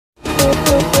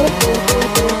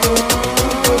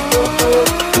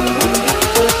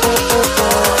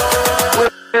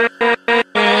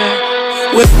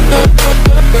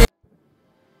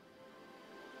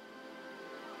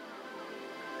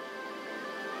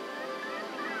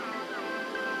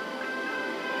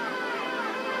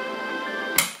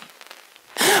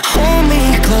Hold me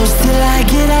close till I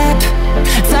get up.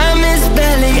 Time is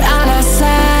barely on our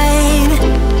side.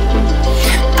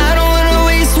 I don't wanna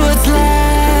waste what's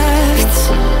left.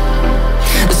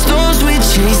 The storms we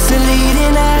chase are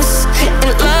leading us,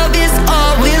 and love is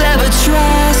all we'll ever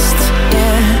trust.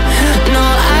 Yeah, no,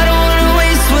 I don't wanna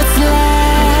waste what's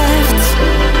left.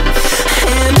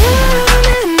 And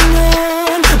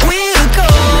on we'll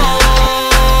go,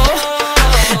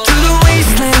 through the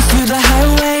wastelands, through the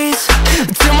highways,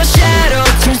 till my shadow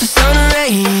turns to sun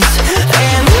rays.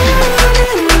 And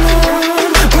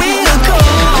on we'll go,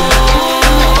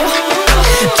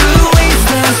 through the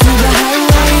wastelands, through the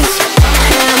highways.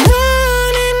 And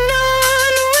on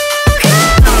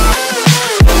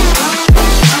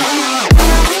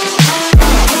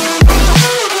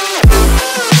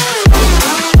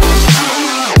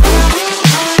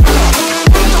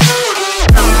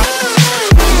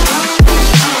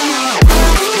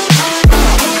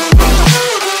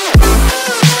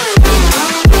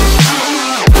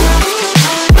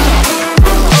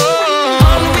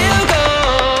we'll go.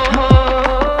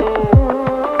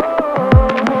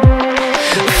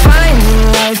 Finding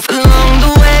life along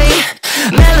the way,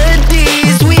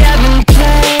 melodies we haven't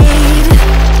played.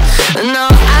 No,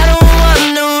 I don't want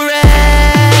no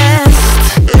rest.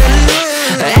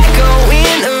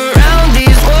 Echoing around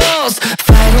these walls,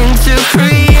 fighting to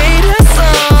create a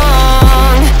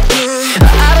song.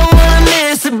 I don't wanna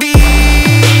miss a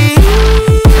beat.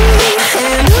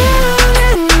 And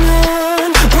on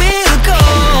we'll go,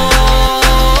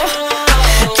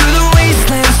 through the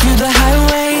wastelands, through the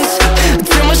highways,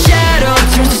 till my shadow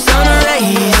turns to sun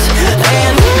rays.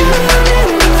 And on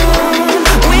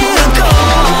we'll go,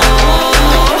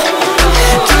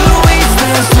 through the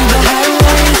wastelands, through the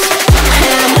highways.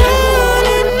 And on we'll go.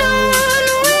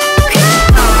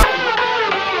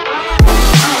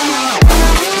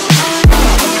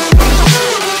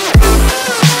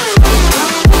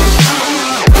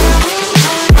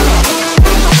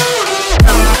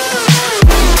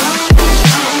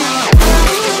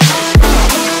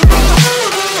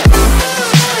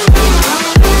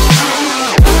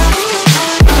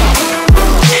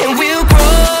 And we'll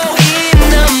grow in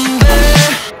number,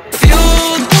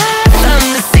 fueled by them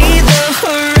to see the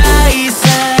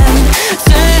horizon,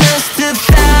 turn us to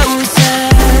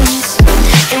thousands.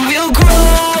 And we'll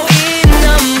grow in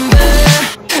number,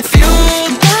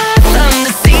 fueled by them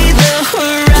to see the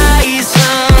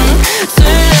horizon,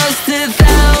 turn us to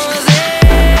thousands.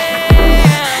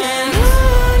 And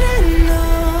on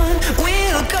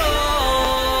we'll go,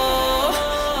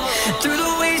 through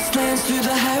the wastelands, through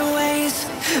the highways,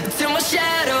 till my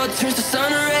shadow turns to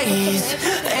sun rays.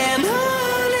 And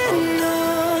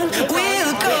on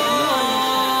we'll go,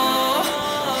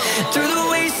 through the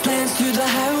wastelands, through the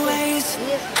highways.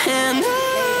 And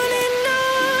on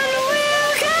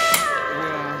we'll go.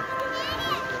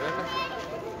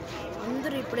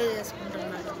 అందరూ ఇప్పుడే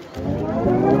చేసుకుంటున్నారు.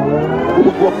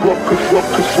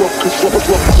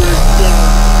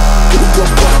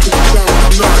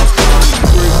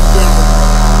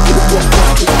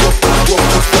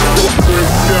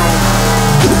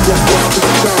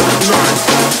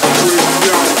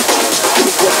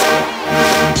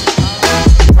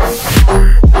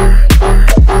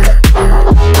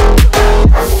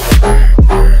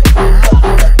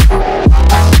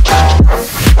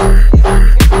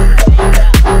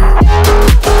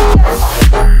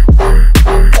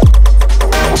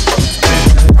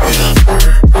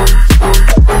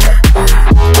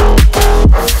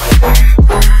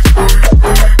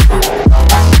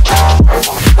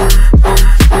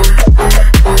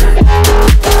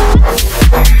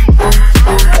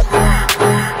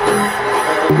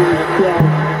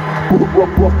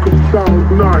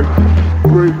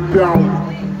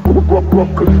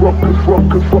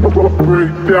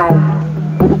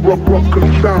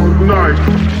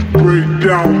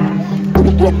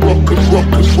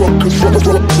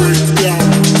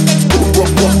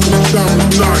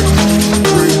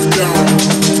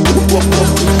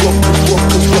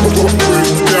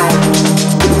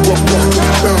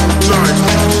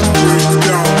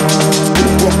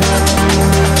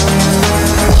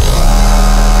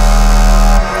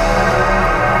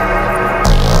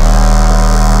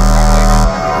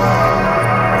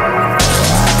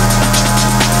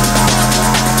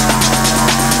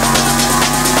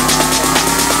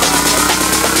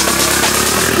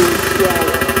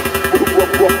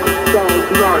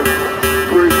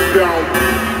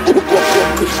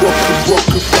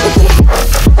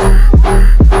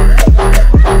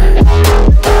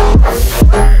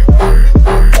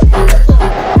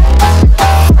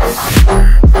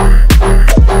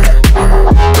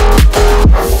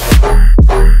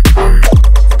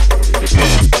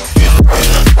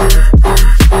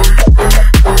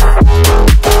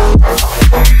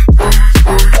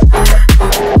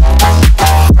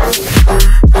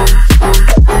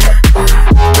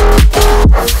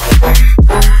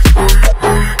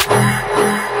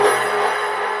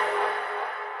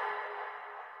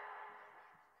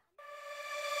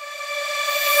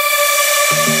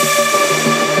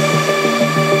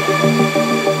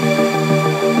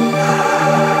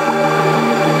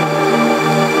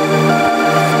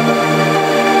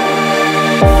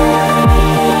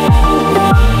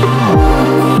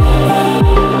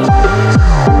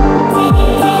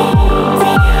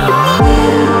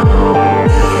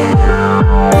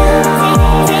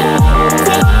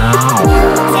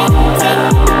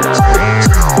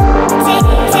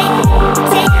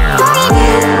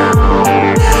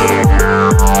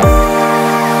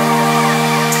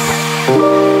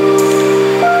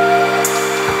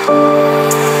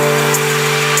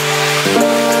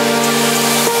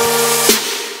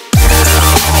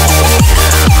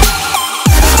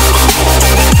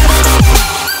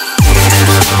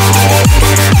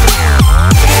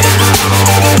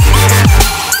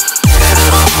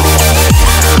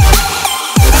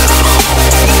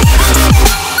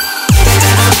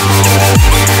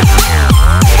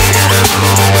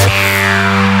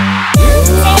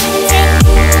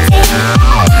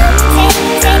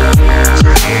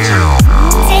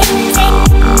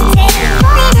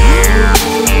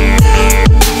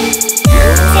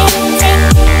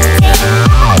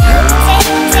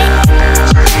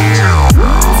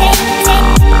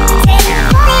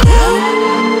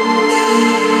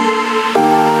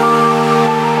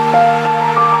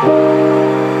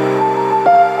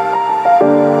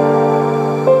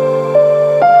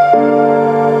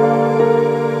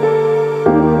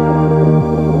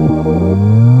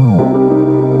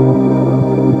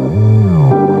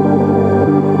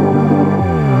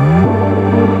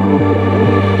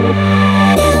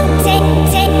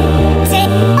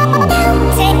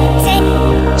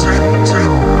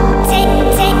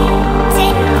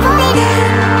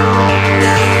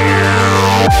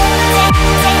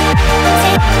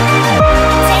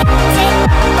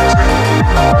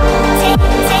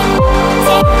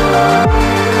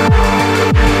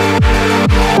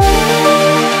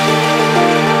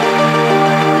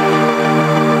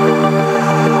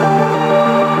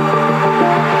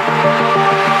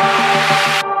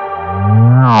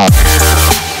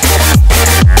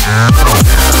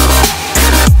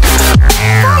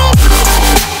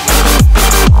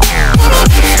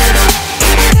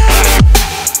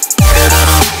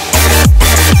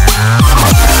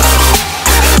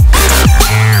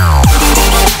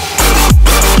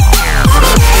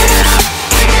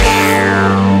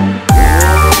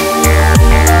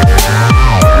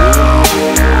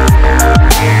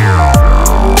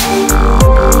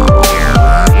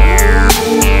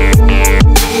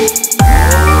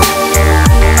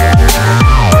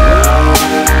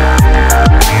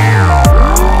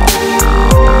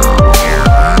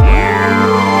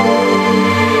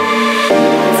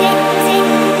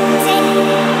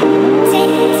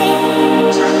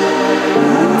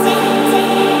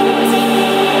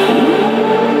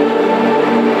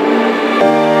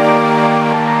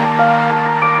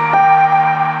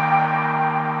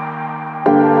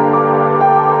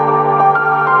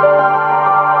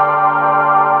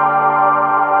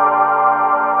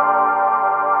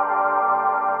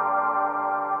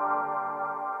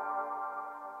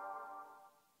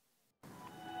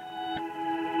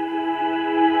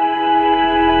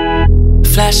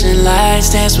 Flashing lights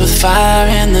dance with fire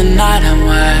in the night. I'm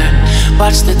wired.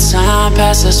 Watch the time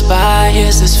pass us by.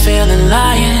 Here's this feeling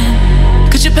lying.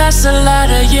 Could you pass the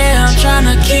lighter? Yeah, I'm trying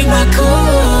to keep my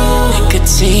cool.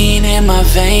 Nicotine in my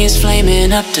veins,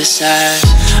 flaming up desires.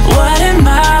 What am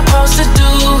I supposed to do?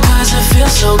 Cause it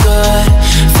feels so good.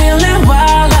 Feeling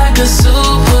wild like a zoo.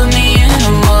 Put me in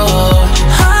a mood.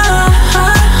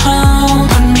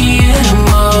 Put me in a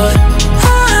mood.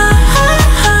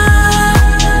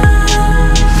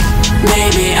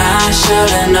 Maybe I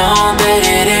should've known that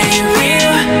it ain't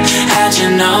real. How'd you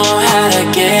know how to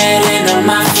get into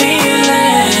my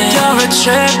feelings? You're a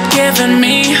trip giving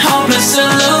me hopeless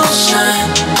solution.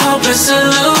 Hopeless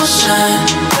solution.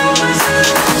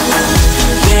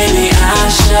 Baby, I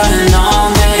should've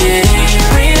known that it ain't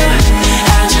real.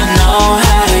 How'd you know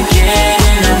how to get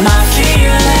into my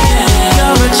feelings?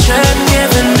 You're a trip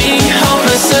giving me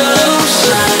hopeless solution.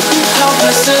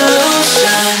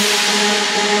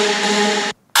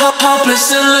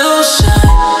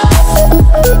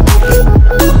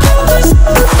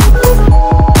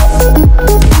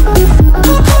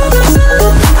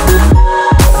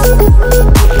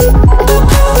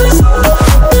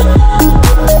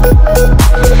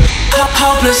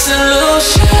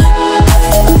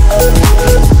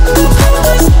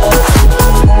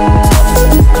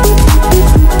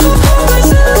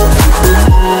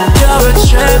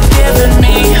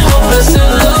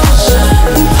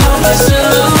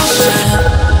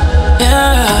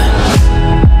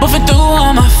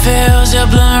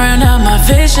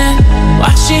 vision,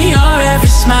 watching your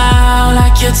every smile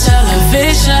like your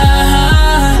television.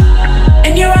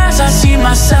 In your eyes I see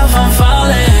myself, I'm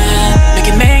falling. Make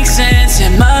it make sense,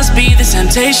 it must be the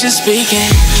temptation speaking.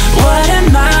 What am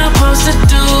I supposed to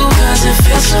do, cause it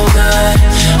feels so good?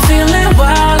 Feeling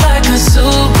wild like a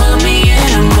zoo, put me in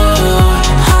a mood.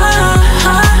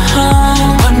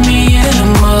 Put me in a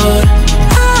mood.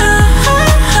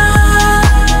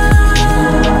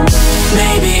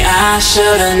 Maybe I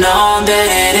should've known that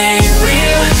it ain't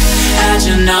real. How'd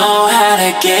you know how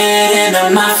to get into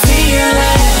my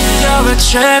feelings? You're a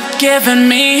trip giving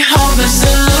me hopeless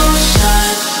solution.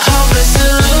 Hopeless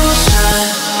solution.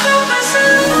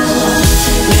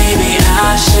 Maybe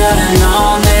I should've known